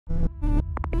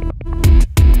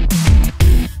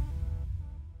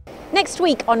Next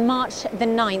week on March the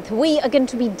 9th, we are going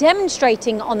to be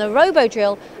demonstrating on the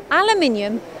RoboDrill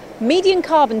aluminium, medium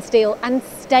carbon steel and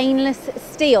stainless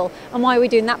steel. And why are we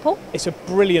doing that, Paul? It's a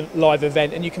brilliant live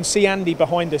event, and you can see Andy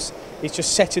behind us is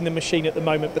just setting the machine at the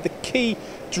moment. But the key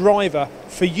driver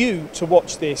for you to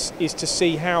watch this is to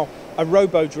see how a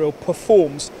RoboDrill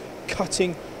performs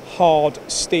cutting hard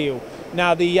steel.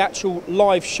 Now, the actual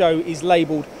live show is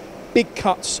labelled big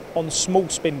cuts on small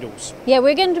spindles. Yeah,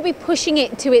 we're going to be pushing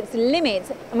it to its limits,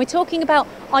 and we're talking about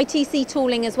ITC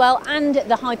tooling as well and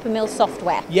the Hypermill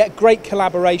software. Yeah, great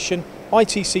collaboration.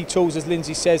 ITC Tools, as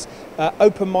Lindsay says,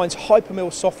 OpenMind's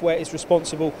Hypermill software is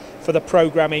responsible for the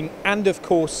programming, and of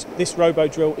course this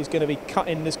RoboDrill is going to be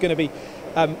cutting. There's going to be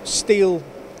steel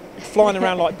flying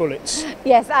around like bullets.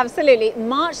 Yes, absolutely.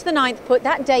 March the 9th, put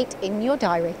that date in your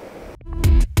diary.